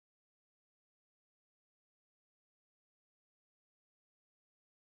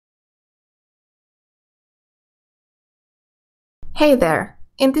Hey there!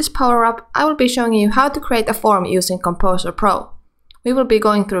 In this power-up, I will be showing you how to create a form using Composer Pro. We will be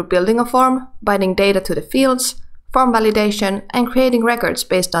going through building a form, binding data to the fields, form validation, and creating records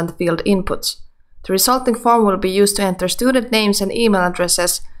based on the field inputs. The resulting form will be used to enter student names and email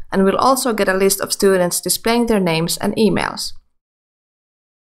addresses, and we'll also get a list of students displaying their names and emails.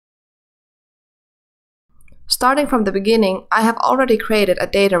 Starting from the beginning, I have already created a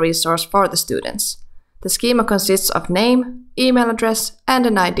data resource for the students. The schema consists of name, email address, and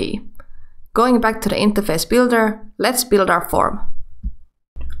an ID. Going back to the interface builder, let's build our form.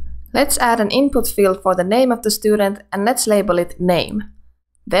 Let's add an input field for the name of the student and let's label it name.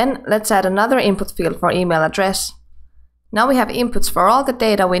 Then let's add another input field for email address. Now we have inputs for all the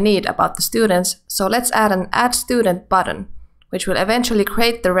data we need about the students, so let's add an Add Student button, which will eventually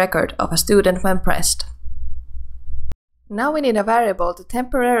create the record of a student when pressed. Now we need a variable to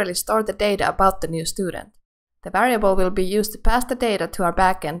temporarily store the data about the new student. The variable will be used to pass the data to our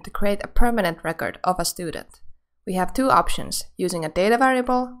backend to create a permanent record of a student. We have two options, using a data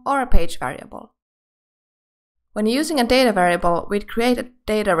variable or a page variable. When using a data variable, we'd create a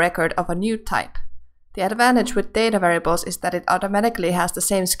data record of a new type. The advantage with data variables is that it automatically has the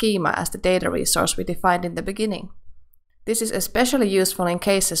same schema as the data resource we defined in the beginning. This is especially useful in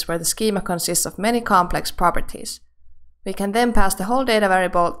cases where the schema consists of many complex properties. We can then pass the whole data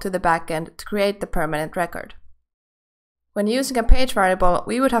variable to the backend to create the permanent record. When using a page variable,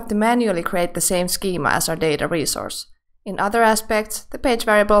 we would have to manually create the same schema as our data resource. In other aspects, the page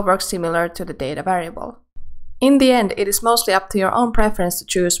variable works similar to the data variable. In the end, it is mostly up to your own preference to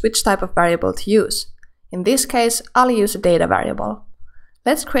choose which type of variable to use. In this case, I'll use a data variable.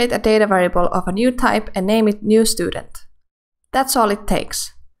 Let's create a data variable of a new type and name it new student. That's all it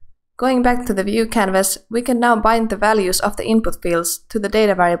takes. Going back to the view canvas, we can now bind the values of the input fields to the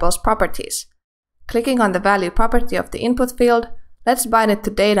data variable's properties. Clicking on the value property of the input field, let's bind it to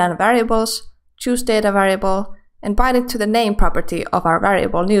data and variables, choose data variable, and bind it to the name property of our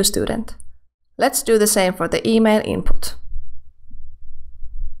variable new student. Let's do the same for the email input.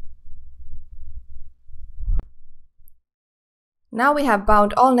 Now we have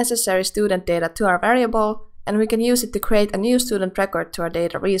bound all necessary student data to our variable, and we can use it to create a new student record to our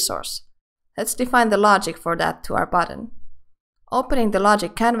data resource. Let's define the logic for that to our button. Opening the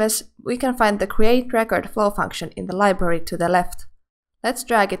logic canvas, we can find the Create Record flow function in the library to the left. Let's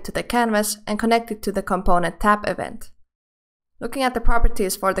drag it to the canvas and connect it to the component tab event. Looking at the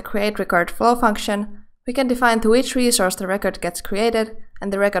properties for the Create Record flow function, we can define to which resource the record gets created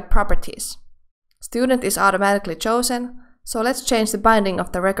and the record properties. Student is automatically chosen, so let's change the binding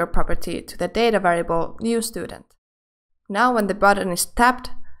of the record property to the data variable new student. Now when the button is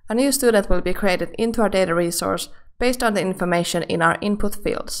tapped, a new student will be created into our data resource based on the information in our input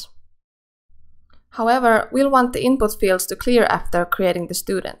fields. However, we'll want the input fields to clear after creating the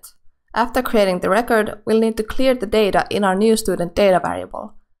student. After creating the record, we'll need to clear the data in our new student data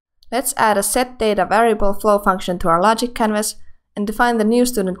variable. Let's add a setDataVariable flow function to our logic canvas and define the new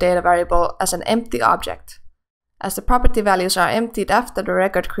student data variable as an empty object. As the property values are emptied after the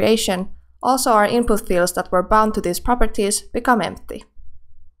record creation, also our input fields that were bound to these properties become empty.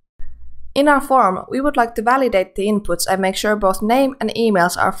 In our form, we would like to validate the inputs and make sure both name and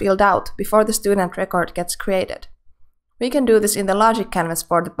emails are filled out before the student record gets created. We can do this in the logic canvas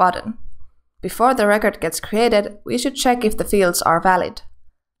for the button. Before the record gets created, we should check if the fields are valid.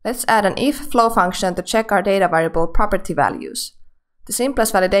 Let's add an if flow function to check our data variable property values. The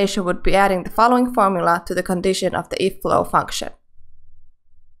simplest validation would be adding the following formula to the condition of the if flow function.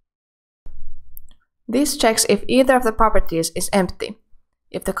 This checks if either of the properties is empty.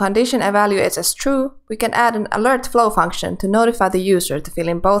 If the condition evaluates as true, we can add an alert flow function to notify the user to fill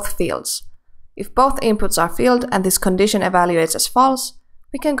in both fields. If both inputs are filled and this condition evaluates as false,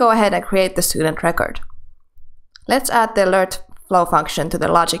 we can go ahead and create the student record. Let's add the alert flow function to the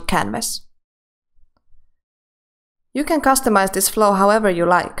logic canvas. You can customize this flow however you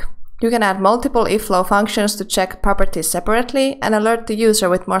like. You can add multiple if flow functions to check properties separately and alert the user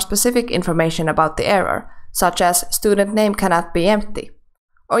with more specific information about the error, such as student name cannot be empty.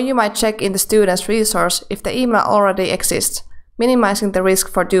 Or you might check in the student's resource if the email already exists, minimizing the risk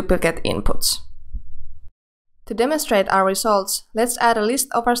for duplicate inputs. To demonstrate our results, let's add a list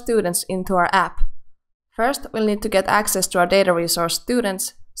of our students into our app. First, we'll need to get access to our data resource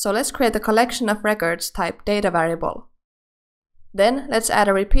students, so let's create a collection of records type data variable. Then let's add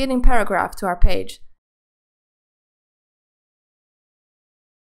a repeating paragraph to our page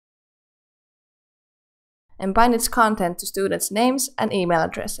and bind its content to students' names and email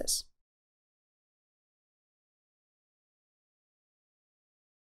addresses.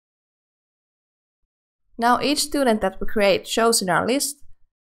 Now each student that we create shows in our list,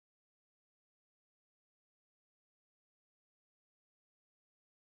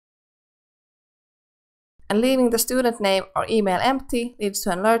 and leaving the student name or email empty leads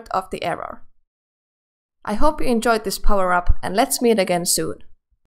to an alert of the error. I hope you enjoyed this power-up, and let's meet again soon.